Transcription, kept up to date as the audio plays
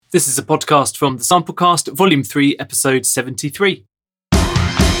This is a podcast from the Samplecast, Volume 3, Episode 73.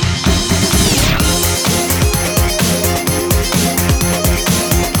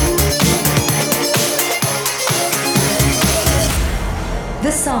 The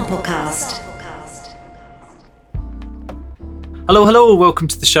Samplecast. Hello, welcome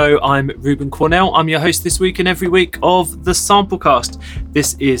to the show. I'm Ruben Cornell. I'm your host this week and every week of the Samplecast.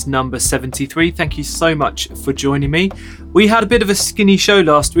 This is number 73. Thank you so much for joining me. We had a bit of a skinny show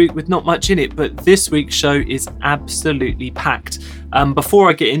last week with not much in it, but this week's show is absolutely packed. Before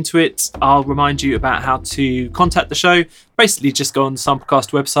I get into it, I'll remind you about how to contact the show. Basically, just go on the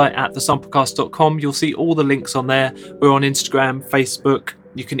Samplecast website at thesamplecast.com. You'll see all the links on there. We're on Instagram, Facebook.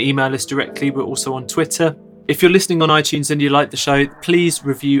 You can email us directly. We're also on Twitter. If you're listening on iTunes and you like the show, please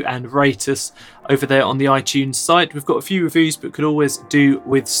review and rate us over there on the iTunes site. We've got a few reviews, but could always do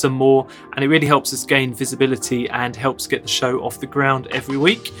with some more. And it really helps us gain visibility and helps get the show off the ground every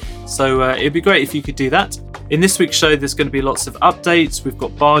week. So it'd be great if you could do that. In this week's show, there's going to be lots of updates. We've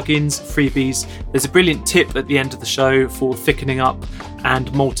got bargains, freebies. There's a brilliant tip at the end of the show for thickening up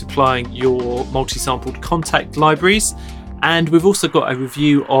and multiplying your multi-sampled contact libraries. And we've also got a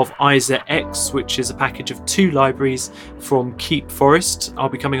review of IZX, which is a package of 2 libraries from Keep Forest. I'll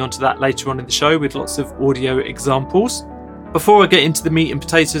be coming on to that later on in the show with lots of audio examples. Before I get into the meat and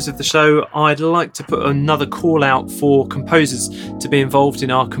potatoes of the show, I'd like to put another call out for composers to be involved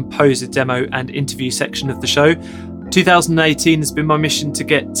in our composer demo and interview section of the show. 2018 has been my mission to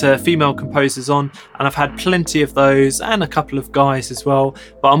get female composers on, and I've had plenty of those and a couple of guys as well,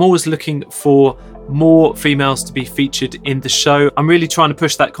 but I'm always looking for more females to be featured in the show. I'm really trying to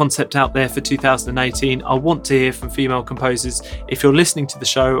push that concept out there for 2018. I want to hear from female composers. If you're listening to the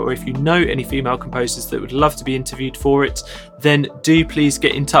show or if you know any female composers that would love to be interviewed for it, then do please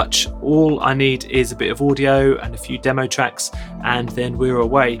get in touch. All I need is a bit of audio and a few demo tracks, and then we're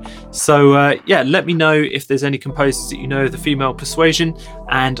away. So let me know if there's any composers that you know of the female persuasion,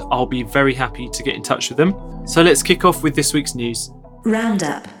 and I'll be very happy to get in touch with them. So let's kick off with this week's news.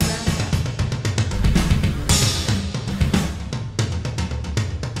 Roundup.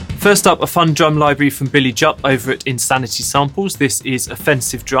 First up, a fun drum library from Billy Jupp over at Insanity Samples. This is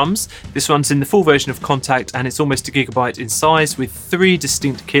Offensive Drums. This one's in the full version of Contact and it's almost a gigabyte in size with 3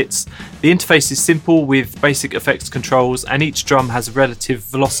 distinct kits. The interface is simple with basic effects controls and each drum has a relative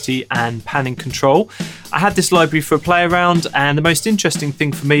velocity and panning control. I had this library for a play around, and the most interesting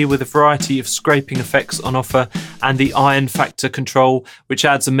thing for me were the variety of scraping effects on offer and the iron factor control, which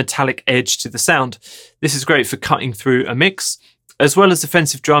adds a metallic edge to the sound. This is great for cutting through a mix. As well as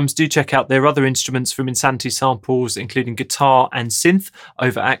Offensive Drums, do check out their other instruments from Insanity Samples, including guitar and synth,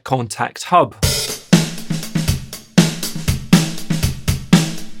 over at Contact Hub.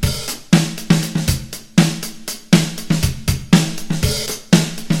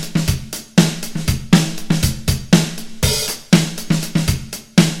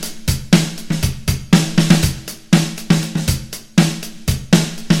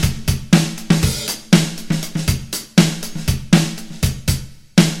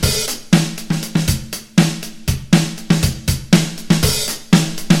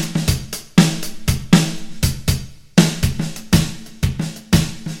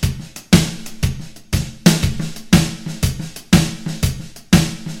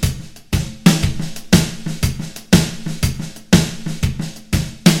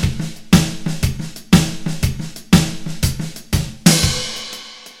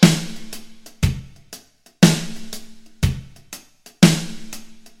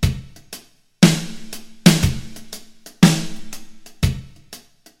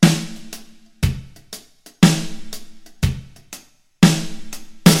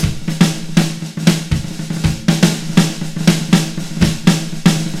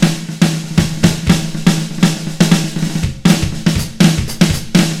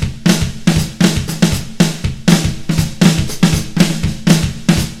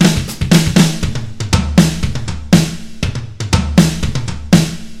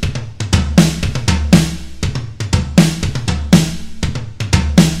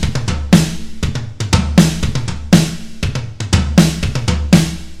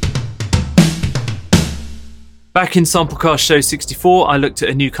 Back in Samplecast show 64, I looked at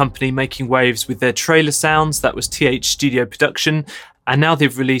a new company making waves with their trailer sounds. That was TH Studio Production, and now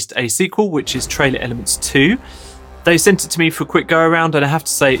they've released a sequel, which is Trailer Elements 2. They sent it to me for a quick go around, and I have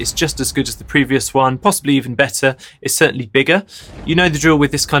to say it's just as good as the previous one, possibly even better. It's certainly bigger. You know the drill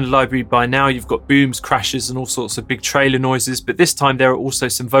with this kind of library by now. You've got booms, crashes and all sorts of big trailer noises, but this time there are also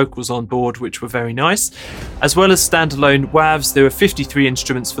some vocals on board, which were very nice. As well as standalone WAVs, there are 53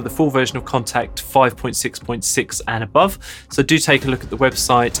 instruments for the full version of Contact 5.6.6 and above. So do take a look at the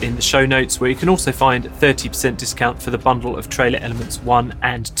website in the show notes, where you can also find 30% discount for the bundle of Trailer Elements 1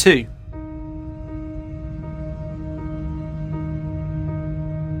 and 2.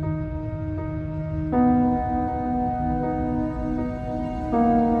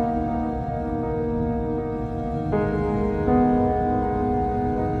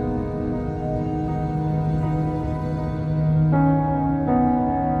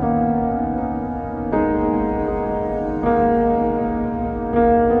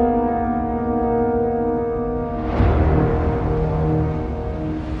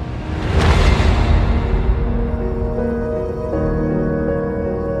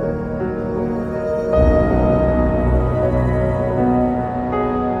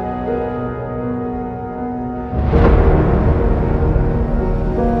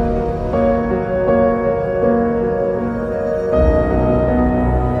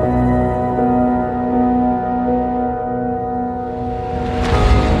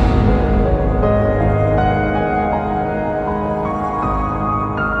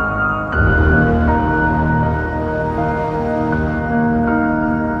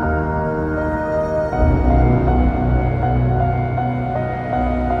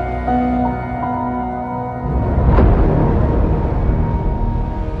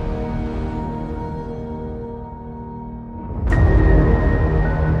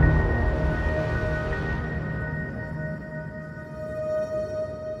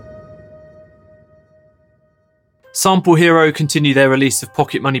 Sample Hero continue their release of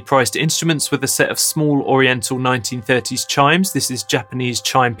pocket money priced instruments with a set of small Oriental 1930s chimes. This is Japanese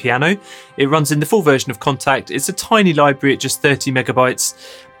chime piano. It runs in the full version of Contact. It's a tiny library at just 30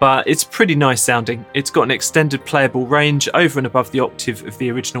 megabytes, but it's pretty nice sounding. It's got an extended playable range over and above the octave of the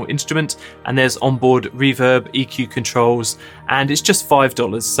original instrument, and there's onboard reverb, EQ controls, and it's just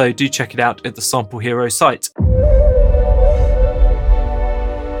 $5, so do check it out at the Sample Hero site.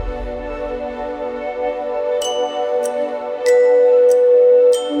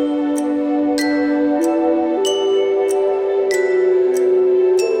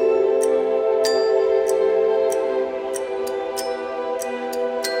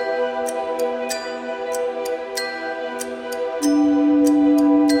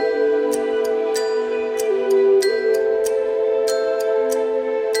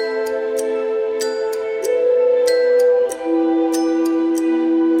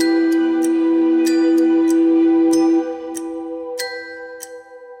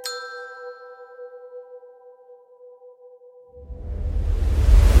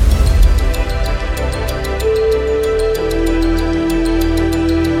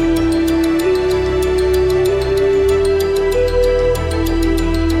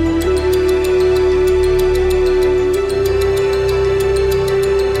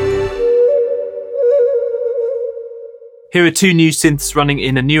 Here are two new synths running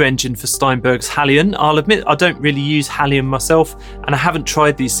in a new engine for Steinberg's Halion. I'll admit I don't really use Halion myself, and I haven't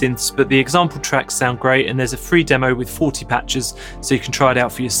tried these synths, but the example tracks sound great, and there's a free demo with 40 patches, so you can try it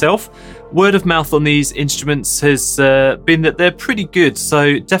out for yourself. Word of mouth on these instruments has been that they're pretty good,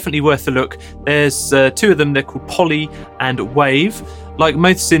 so definitely worth a look. There's two of them, they're called Poly and Wave. Like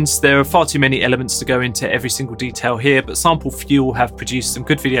most synths, there are far too many elements to go into every single detail here, but Sample Fuel have produced some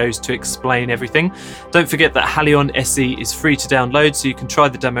good videos to explain everything. Don't forget that Halion SE is free to download, so you can try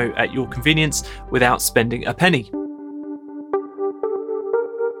the demo at your convenience without spending a penny.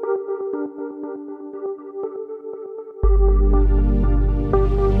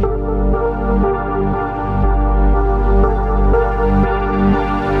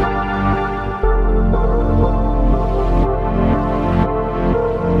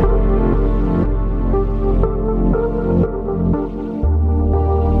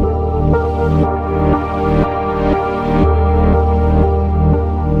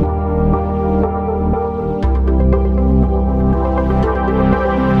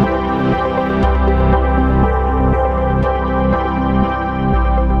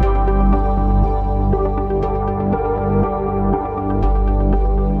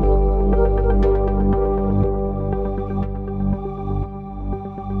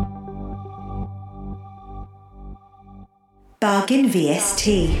 Bargain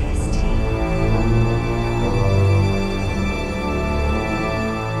VST.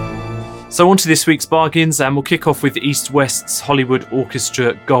 So on to this week's bargains, and we'll kick off with East West's Hollywood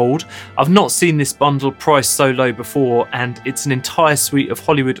Orchestra Gold. I've not seen this bundle priced so low before, and it's an entire suite of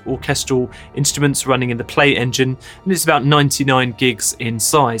Hollywood orchestral instruments running in the Play engine, and it's about 99 gigs in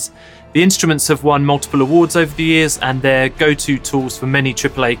size. The instruments have won multiple awards over the years, and they're go-to tools for many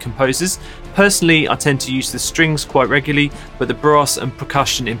AAA composers. Personally, I tend to use the strings quite regularly, but the brass and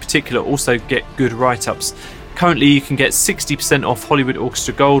percussion in particular also get good write-ups. Currently, you can get 60% off Hollywood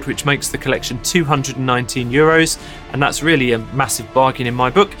Orchestra Gold, which makes the collection €219, and that's really a massive bargain in my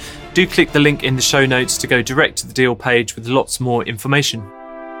book. Do click the link in the show notes to go direct to the deal page with lots more information.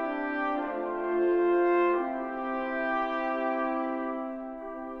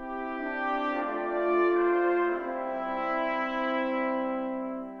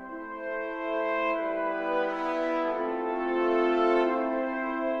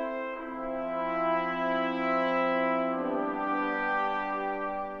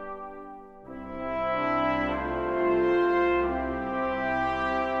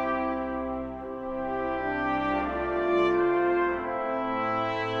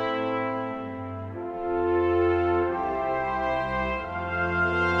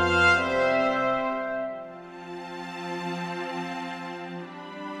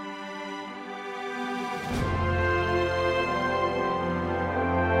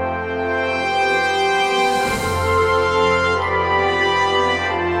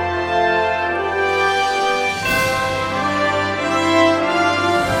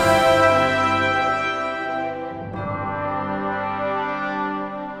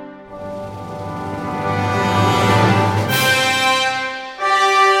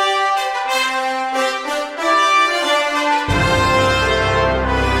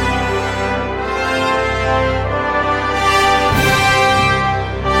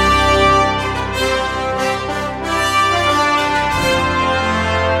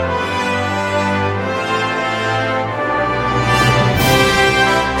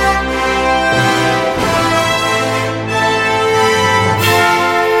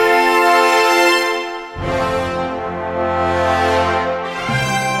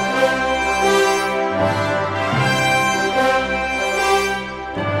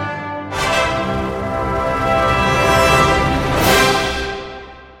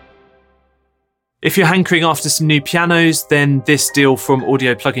 If you're hankering after some new pianos, then this deal from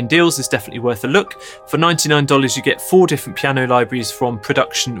Audio Plugin Deals is definitely worth a look. For $99, you get 4 different piano libraries from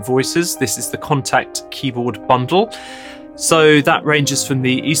Production Voices. This is the Contact Keyboard Bundle. So that ranges from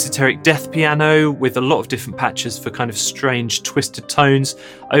the esoteric death piano with a lot of different patches for kind of strange twisted tones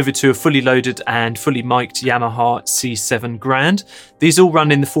over to a fully loaded and fully mic'd Yamaha C7 Grand. These all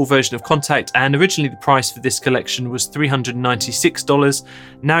run in the full version of Contact, and originally the price for this collection was $396.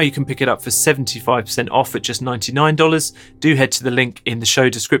 Now you can pick it up for 75% off at just $99. Do head to the link in the show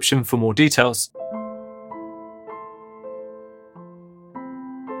description for more details.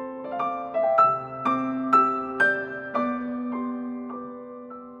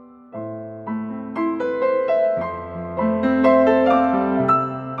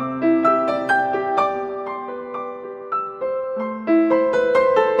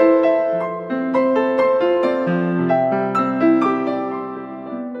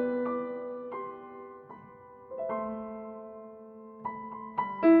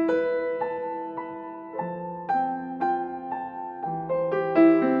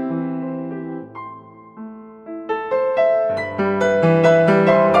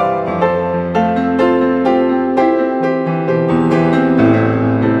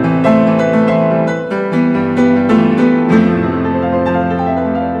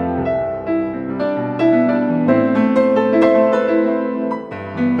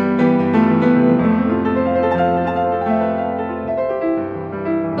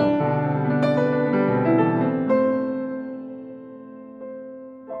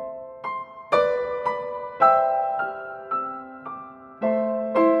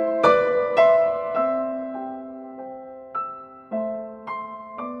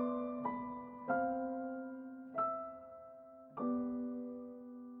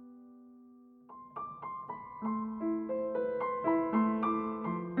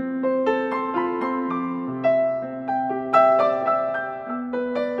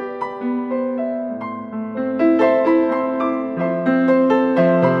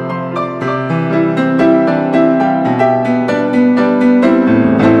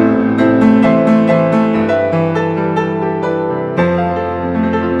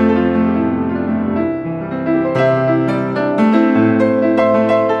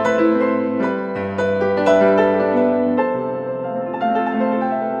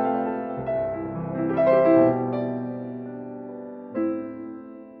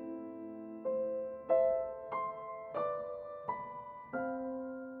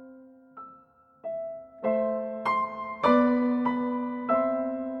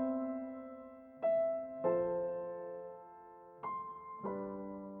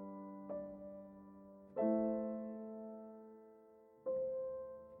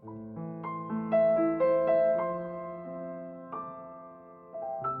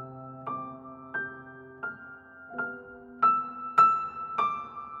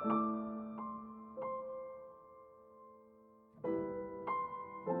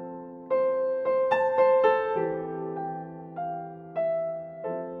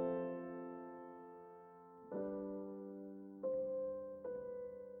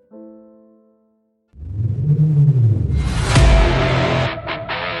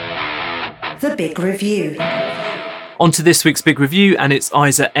 the big review. On to this week's big review, and it's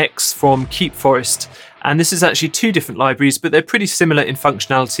Isa X from Keep Forest. And this is actually two different libraries, but they're pretty similar in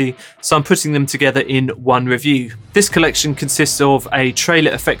functionality, so I'm putting them together in one review. This collection consists of a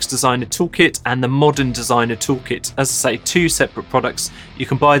Trailer Effects Designer Toolkit and the Modern Designer Toolkit. As I say, two separate products. You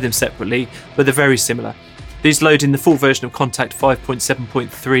can buy them separately, but they're very similar. These load in the full version of Contact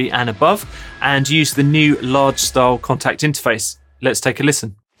 5.7.3 and above, and use the new large style Contact interface. Let's take a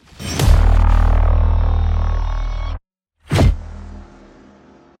listen.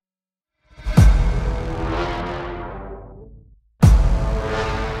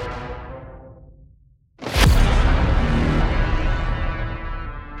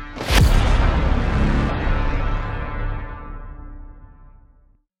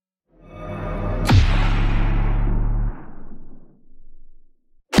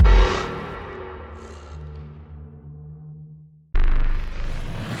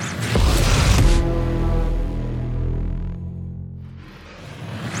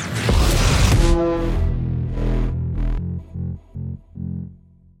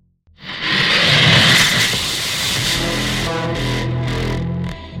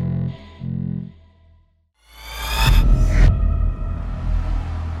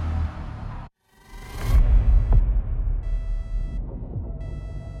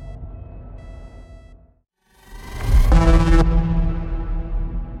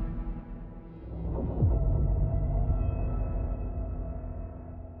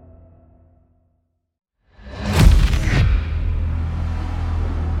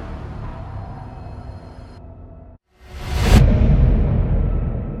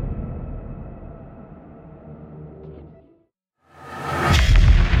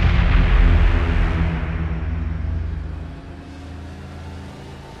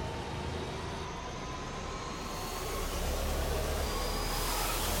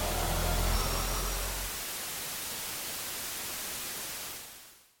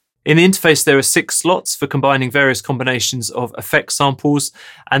 In the interface, there are 6 slots for combining various combinations of effect samples,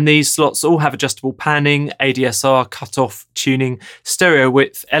 and these slots all have adjustable panning, ADSR, cutoff, tuning, stereo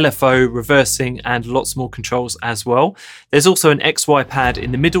width, LFO, reversing, and lots more controls as well. There's also an XY pad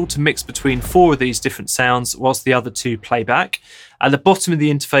in the middle to mix between 4 of these different sounds, whilst the other 2 play back. At the bottom of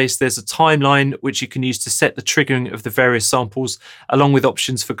the interface, there's a timeline which you can use to set the triggering of the various samples, along with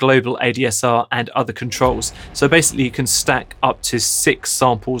options for global ADSR and other controls. So basically you can stack up to 6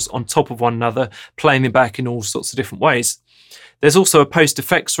 samples on top of one another, playing them back in all sorts of different ways. There's also a post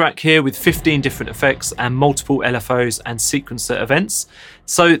effects rack here with 15 different effects and multiple LFOs and sequencer events.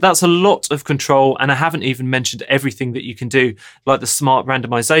 So that's a lot of control, and I haven't even mentioned everything that you can do, like the smart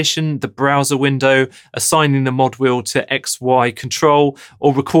randomization, the browser window, assigning the mod wheel to XY control,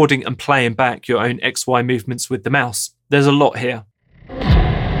 or recording and playing back your own XY movements with the mouse. There's a lot here.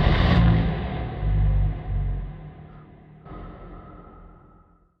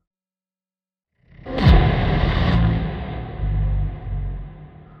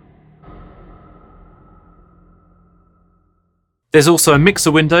 There's also a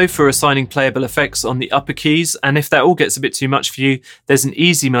mixer window for assigning playable effects on the upper keys, and if that all gets a bit too much for you, there's an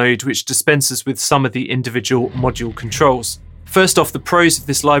easy mode which dispenses with some of the individual module controls. First off, the pros of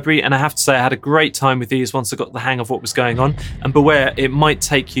this library, and I have to say I had a great time with these once I got the hang of what was going on, and beware, it might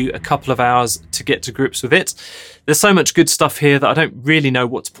take you a couple of hours to get to grips with it. There's so much good stuff here that I don't really know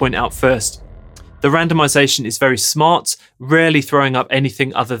what to point out first. The randomization is very smart, rarely throwing up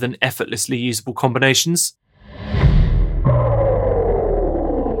anything other than effortlessly usable combinations.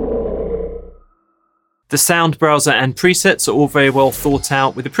 The sound browser and presets are all very well thought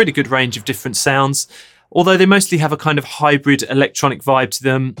out with a pretty good range of different sounds, although they mostly have a kind of hybrid electronic vibe to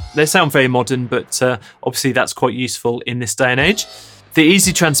them. They sound very modern, but obviously that's quite useful in this day and age. The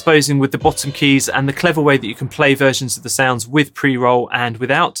easy transposing with the bottom keys and the clever way that you can play versions of the sounds with pre-roll and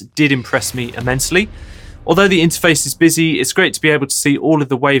without did impress me immensely. Although the interface is busy, it's great to be able to see all of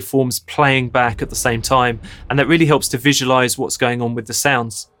the waveforms playing back at the same time, and that really helps to visualize what's going on with the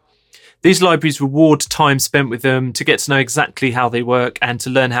sounds. These libraries reward time spent with them to get to know exactly how they work and to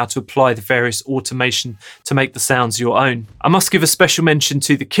learn how to apply the various automation to make the sounds your own. I must give a special mention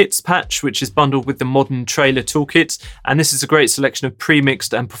to the Kits patch, which is bundled with the Modern Trailer Toolkit, and this is a great selection of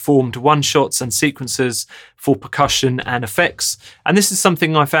pre-mixed and performed one-shots and sequences for percussion and effects. And this is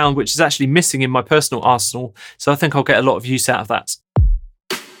something I found which is actually missing in my personal arsenal, so I think I'll get a lot of use out of that.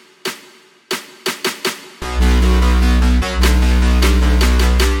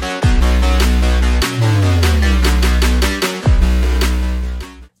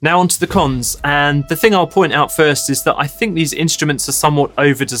 Now onto the cons, and the thing I'll point out first is that I think these instruments are somewhat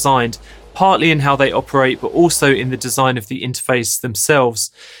over-designed, partly in how they operate, but also in the design of the interface themselves.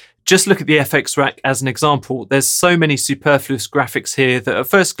 Just look at the FX rack as an example. There's so many superfluous graphics here that at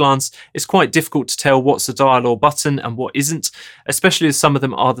first glance, it's quite difficult to tell what's a dial or button and what isn't, especially as some of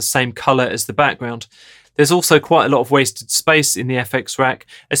them are the same colour as the background. There's also quite a lot of wasted space in the FX rack,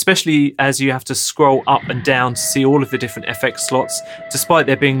 especially as you have to scroll up and down to see all of the different FX slots, despite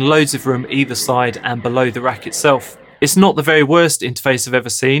there being loads of room either side and below the rack itself. It's not the very worst interface I've ever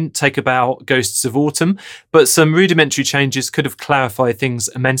seen, take about Ghosts of Autumn, but some rudimentary changes could have clarified things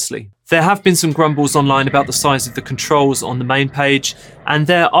immensely. There have been some grumbles online about the size of the controls on the main page, and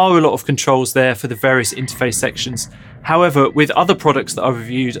there are a lot of controls there for the various interface sections. However, with other products that I've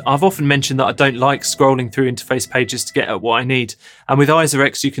reviewed, I've often mentioned that I don't like scrolling through interface pages to get at what I need. And with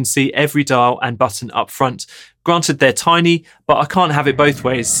IsaX, you can see every dial and button up front. Granted, they're tiny, but I can't have it both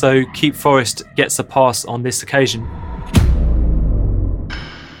ways, so Keep Forest gets a pass on this occasion.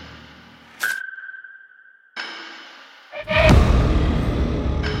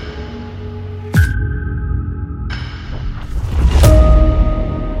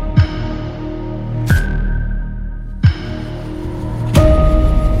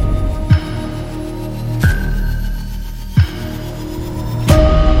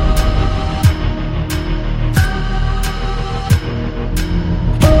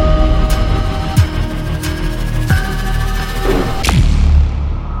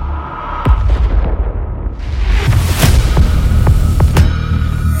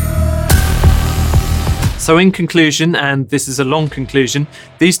 So in conclusion, and this is a long conclusion,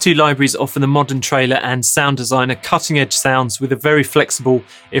 these two libraries offer the modern trailer and sound designer cutting-edge sounds with a very flexible,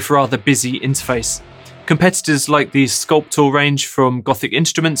 if rather busy, interface. Competitors like the Sculptor range from Gothic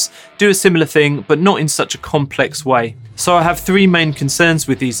Instruments do a similar thing, but not in such a complex way. So I have three main concerns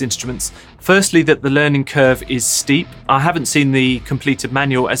with these instruments. Firstly, that the learning curve is steep. I haven't seen the completed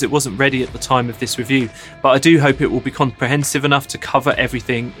manual as it wasn't ready at the time of this review, but I do hope it will be comprehensive enough to cover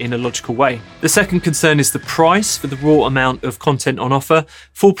everything in a logical way. The second concern is the price for the raw amount of content on offer.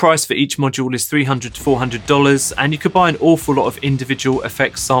 Full price for each module is $300 to $400, and you could buy an awful lot of individual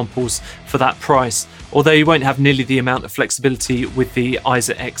effects samples for that price, although you won't have nearly the amount of flexibility with the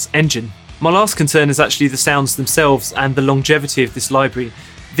IsaX engine. My last concern is actually the sounds themselves and the longevity of this library.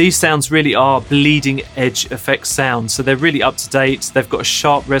 These sounds really are bleeding edge effects sounds, so they're really up to date. They've got a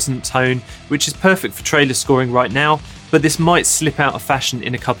sharp resonant tone, which is perfect for trailer scoring right now, but this might slip out of fashion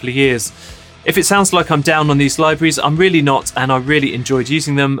in a couple of years. If it sounds like I'm down on these libraries, I'm really not, and I really enjoyed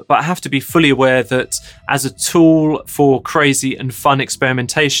using them, but I have to be fully aware that as a tool for crazy and fun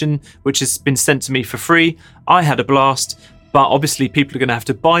experimentation, which has been sent to me for free, I had a blast. But obviously people are going to have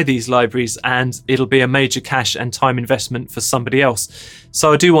to buy these libraries and it'll be a major cash and time investment for somebody else.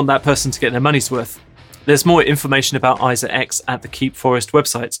 So I do want that person to get their money's worth. There's more information about IsaX at the Keep Forest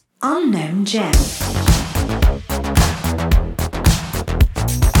website. Unknown Gem.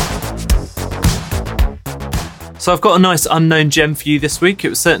 So I've got a nice unknown gem for you this week. It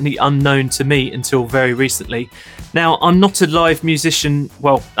was certainly unknown to me until very recently. Now, I'm not a live musician,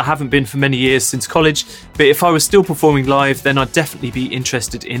 well, I haven't been for many years since college, but if I was still performing live, then I'd definitely be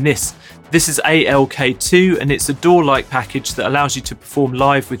interested in this. This is ALK2, and it's a DAW-like package that allows you to perform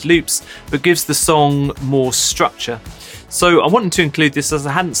live with loops, but gives the song more structure. So I wanted to include this as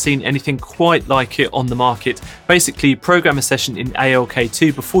I hadn't seen anything quite like it on the market. Basically, program a session in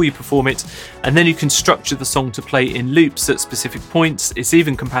ALK2 before you perform it, and then you can structure the song to play in loops at specific points. It's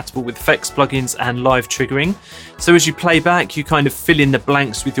even compatible with effects plugins and live triggering. So as you play back, you kind of fill in the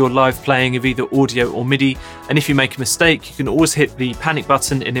blanks with your live playing of either audio or MIDI, and if you make a mistake, you can always hit the panic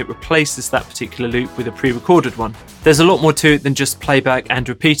button and it replaces that particular loop with a pre-recorded one. There's a lot more to it than just playback and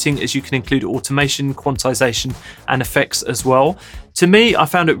repeating, as you can include automation, quantization, and effects as well. To me, I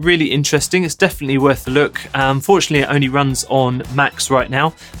found it really interesting. It's definitely worth a look. Unfortunately, it only runs on Macs right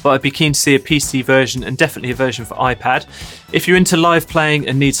now, but I'd be keen to see a PC version and definitely a version for iPad. If you're into live playing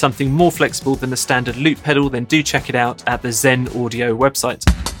and need something more flexible than the standard loop pedal, then do check it out at the Zen Audio website.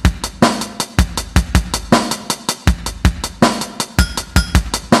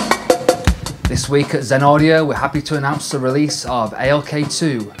 This week at Zen Audio, we're happy to announce the release of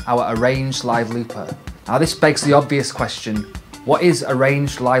ALK2, our arranged live looper. Now this begs the obvious question, what is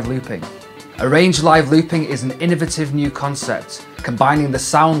arranged live looping? Arranged live looping is an innovative new concept, combining the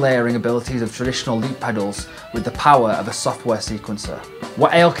sound layering abilities of traditional loop pedals with the power of a software sequencer.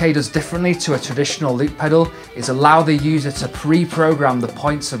 What ALK does differently to a traditional loop pedal is allow the user to pre-program the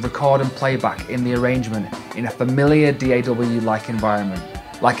points of record and playback in the arrangement in a familiar DAW-like environment.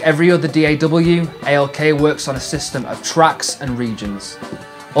 Like every other DAW, ALK works on a system of tracks and regions.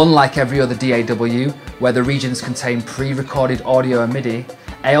 Unlike every other DAW, where the regions contain pre-recorded audio and MIDI,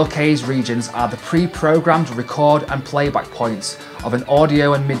 ALK's regions are the pre-programmed record and playback points of an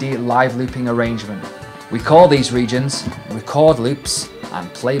audio and MIDI live looping arrangement. We call these regions record loops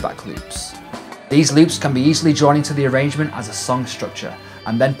and playback loops. These loops can be easily drawn into the arrangement as a song structure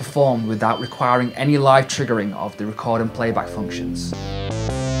and then performed without requiring any live triggering of the record and playback functions.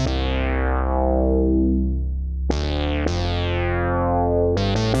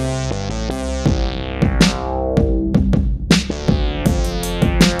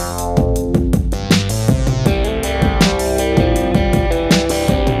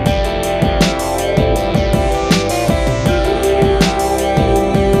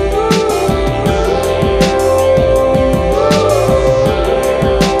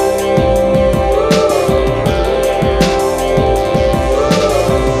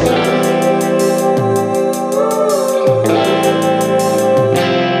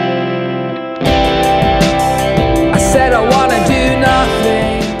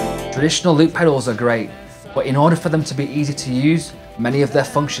 Traditional loop pedals are great, but in order for them to be easy to use, many of their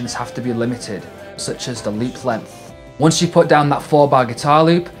functions have to be limited, such as the loop length. Once you put down that 4-bar guitar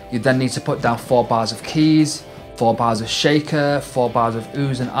loop, you then need to put down 4 bars of keys, 4 bars of shaker, 4 bars of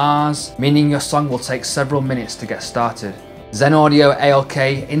oohs and ahs, meaning your song will take several minutes to get started. Zen Audio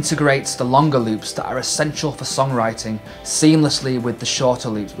ALK integrates the longer loops that are essential for songwriting seamlessly with the shorter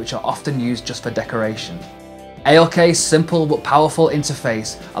loops, which are often used just for decoration. ALK's simple but powerful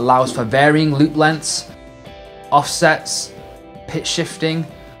interface allows for varying loop lengths, offsets, pitch shifting,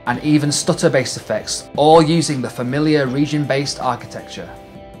 and even stutter bass effects, all using the familiar region-based architecture.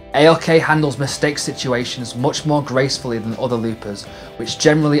 ALK handles mistake situations much more gracefully than other loopers, which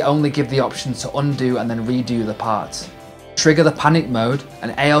generally only give the option to undo and then redo the part. Trigger the panic mode,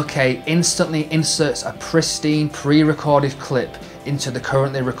 and ALK instantly inserts a pristine pre-recorded clip into the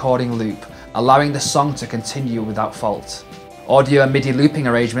currently recording loop, allowing the song to continue without fault. Audio and MIDI looping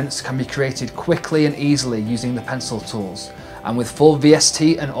arrangements can be created quickly and easily using the pencil tools, and with full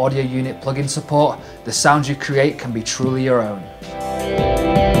VST and audio unit plugin support, the sounds you create can be truly your own.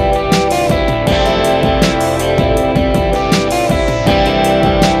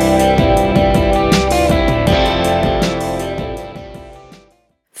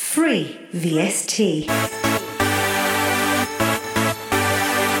 Free VST.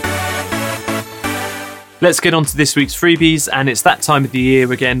 Let's get on to this week's freebies, and it's that time of the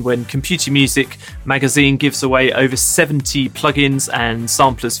year again when Computer Music magazine gives away over 70 plugins and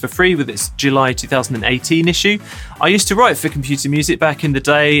samplers for free with its July 2018 issue. I used to write for Computer Music back in the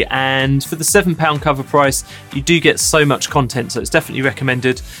day, and for the £7 cover price you do get so much content, so it's definitely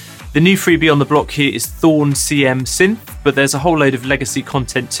recommended. The new freebie on the block here is Thorn CM Synth, but there's a whole load of legacy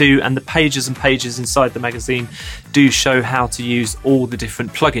content too, and the pages and pages inside the magazine do show how to use all the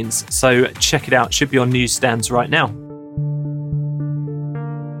different plugins. So check it out, it should be on newsstands right now.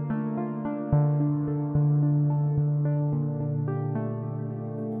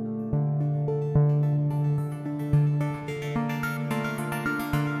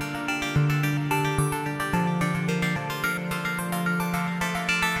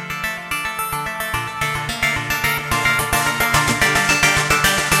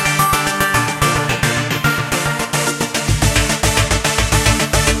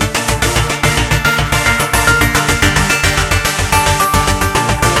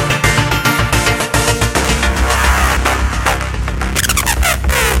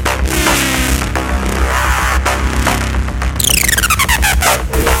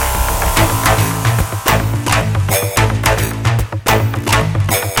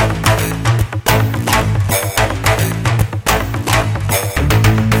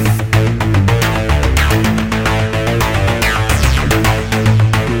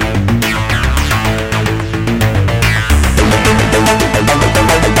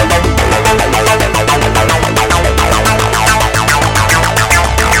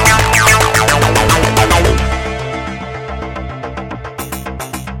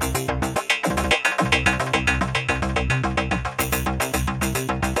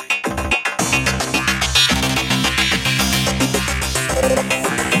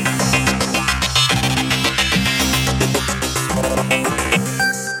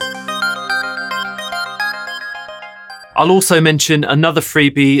 I'll also mention another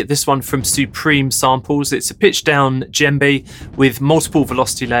freebie, this one from Supreme Samples. It's a pitch down djembe with multiple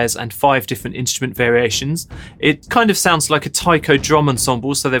velocity layers and 5 different instrument variations. It kind of sounds like a taiko drum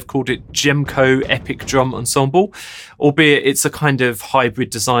ensemble, so they've called it Djemco Epic Drum Ensemble, albeit it's a kind of hybrid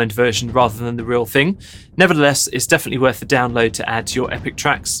designed version rather than the real thing. Nevertheless, it's definitely worth a download to add to your epic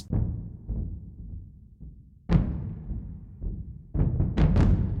tracks.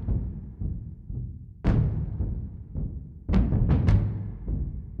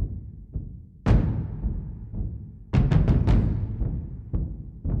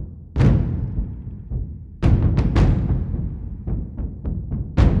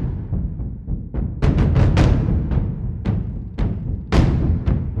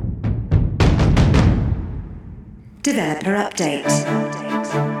 Developer update.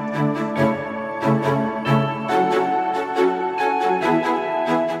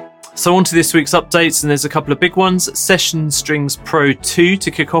 So on to this week's updates, and there's a couple of big ones. Session Strings Pro 2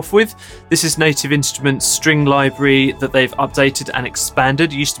 to kick off with. This is Native Instruments string library that they've updated and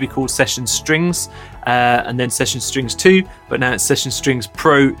expanded. It used to be called Session Strings and then Session Strings 2, but now it's Session Strings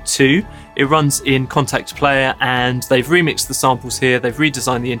Pro 2. It runs in Contact Player, and they've remixed the samples here, they've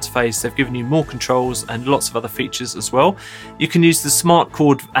redesigned the interface, they've given you more controls and lots of other features as well. You can use the smart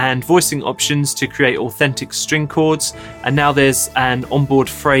chord and voicing options to create authentic string chords, and now there's an onboard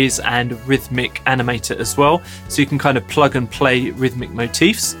phrase and rhythmic animator as well, so you can kind of plug and play rhythmic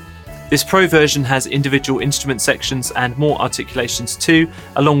motifs. This Pro version has individual instrument sections and more articulations too,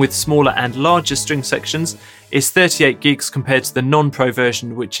 along with smaller and larger string sections. It's 38 gigs compared to the non-Pro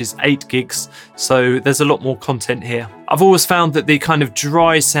version, which is 8 gigs, so there's a lot more content here. I've always found that the kind of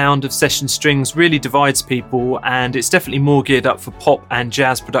dry sound of session strings really divides people, and it's definitely more geared up for pop and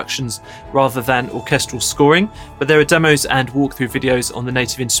jazz productions rather than orchestral scoring, but there are demos and walkthrough videos on the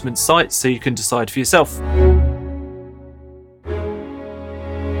Native Instruments site, so you can decide for yourself.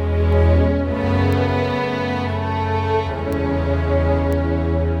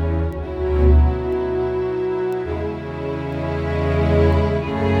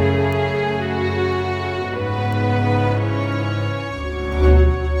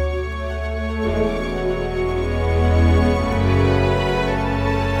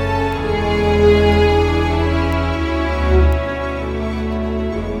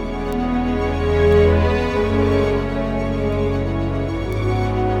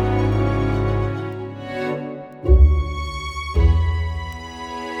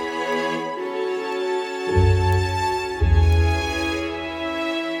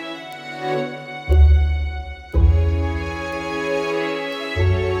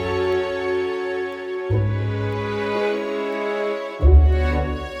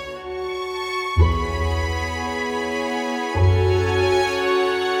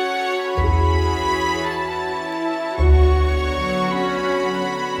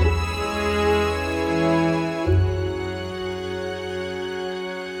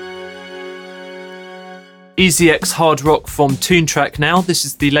 EasyX Hard Rock from Toontrack now. This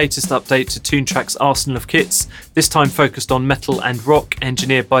is the latest update to Toontrack's arsenal of kits, this time focused on metal and rock,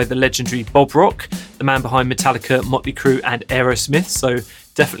 engineered by the legendary Bob Rock, the man behind Metallica, Motley Crue and Aerosmith, so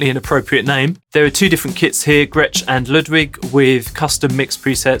definitely an appropriate name. There are two different kits here, Gretsch and Ludwig, with custom mix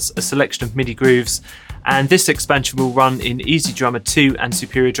presets, a selection of MIDI grooves, and this expansion will run in Easy Drummer 2 and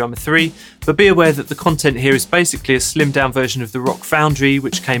Superior Drummer 3, but be aware that the content here is basically a slimmed down version of the Rock Foundry,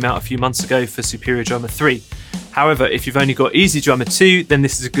 which came out a few months ago for Superior Drummer 3. However, if you've only got Easy Drummer 2, then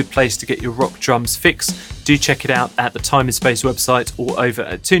this is a good place to get your rock drums fix. Do check it out at the Time and Space website or over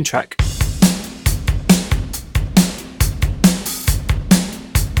at Toontrack.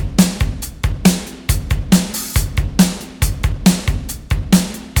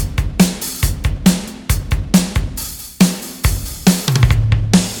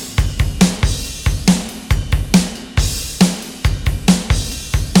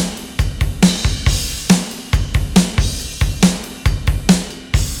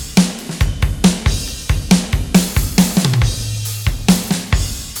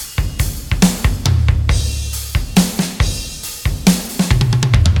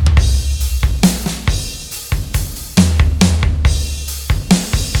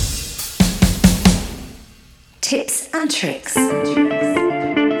 Tips and tricks.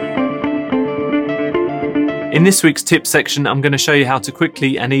 In this week's tip section, I'm going to show you how to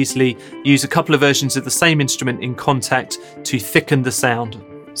quickly and easily use a couple of versions of the same instrument in Contact to thicken the sound.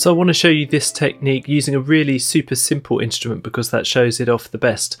 So I want to show you this technique using a really super simple instrument because that shows it off the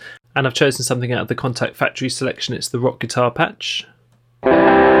best. And I've chosen something out of the Contact Factory selection. It's the rock guitar patch.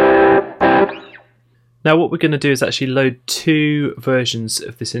 Now what we're going to do is actually load two versions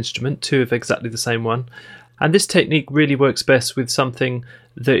of this instrument, two of exactly the same one. And this technique really works best with something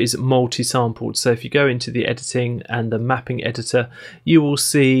that is multi-sampled. So if you go into the editing and the mapping editor, you will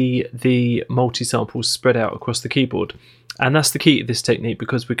see the multi-samples spread out across the keyboard. And that's the key to this technique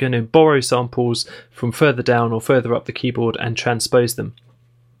because we're going to borrow samples from further down or further up the keyboard and transpose them.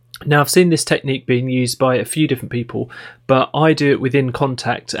 Now I've seen this technique being used by a few different people, but I do it within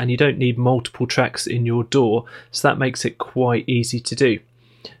Contact and you don't need multiple tracks in your DAW, so that makes it quite easy to do.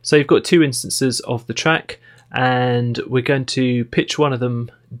 So you've got two instances of the track and we're going to pitch one of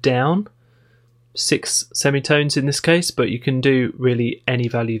them down, 6 semitones in this case, but you can do really any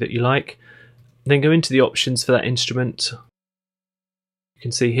value that you like. Then go into the options for that instrument, you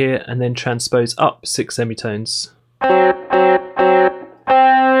can see here, and then transpose up 6 semitones.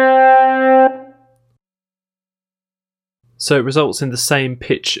 so it results in the same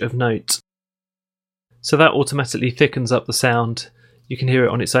pitch of note. So that automatically thickens up the sound. You can hear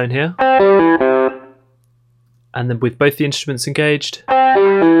it on its own here. And then with both the instruments engaged,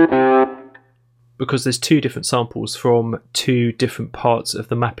 because there's two different samples from two different parts of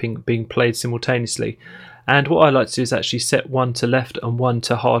the mapping being played simultaneously. And what I like to do is actually set one to left and one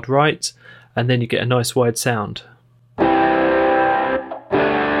to hard right, and then you get a nice wide sound.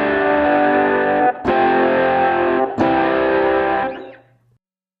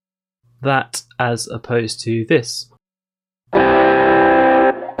 That as opposed to this.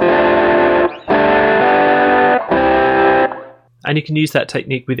 And you can use that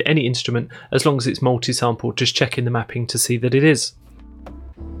technique with any instrument as long as it's multi-sample, just checking the mapping to see that it is.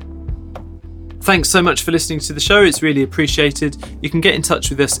 Thanks so much for listening to the show, it's really appreciated. You can get in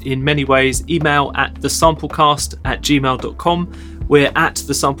touch with us in many ways. Email at thesamplecast@gmail.com. We're at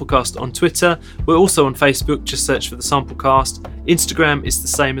The Samplecast on Twitter. We're also on Facebook, just search for The Samplecast. Instagram is the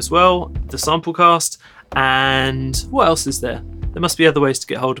same as well, The Samplecast. And what else is there? There must be other ways to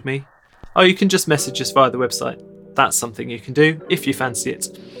get hold of me. Oh, you can just message us via the website. That's something you can do if you fancy it.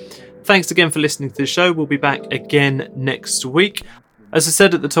 Thanks again for listening to the show. We'll be back again next week. As I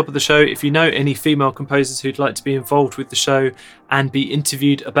said at the top of the show, if you know any female composers who'd like to be involved with the show and be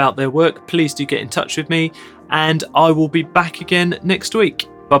interviewed about their work, please do get in touch with me, and I will be back again next week.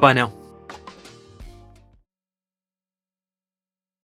 Bye bye now.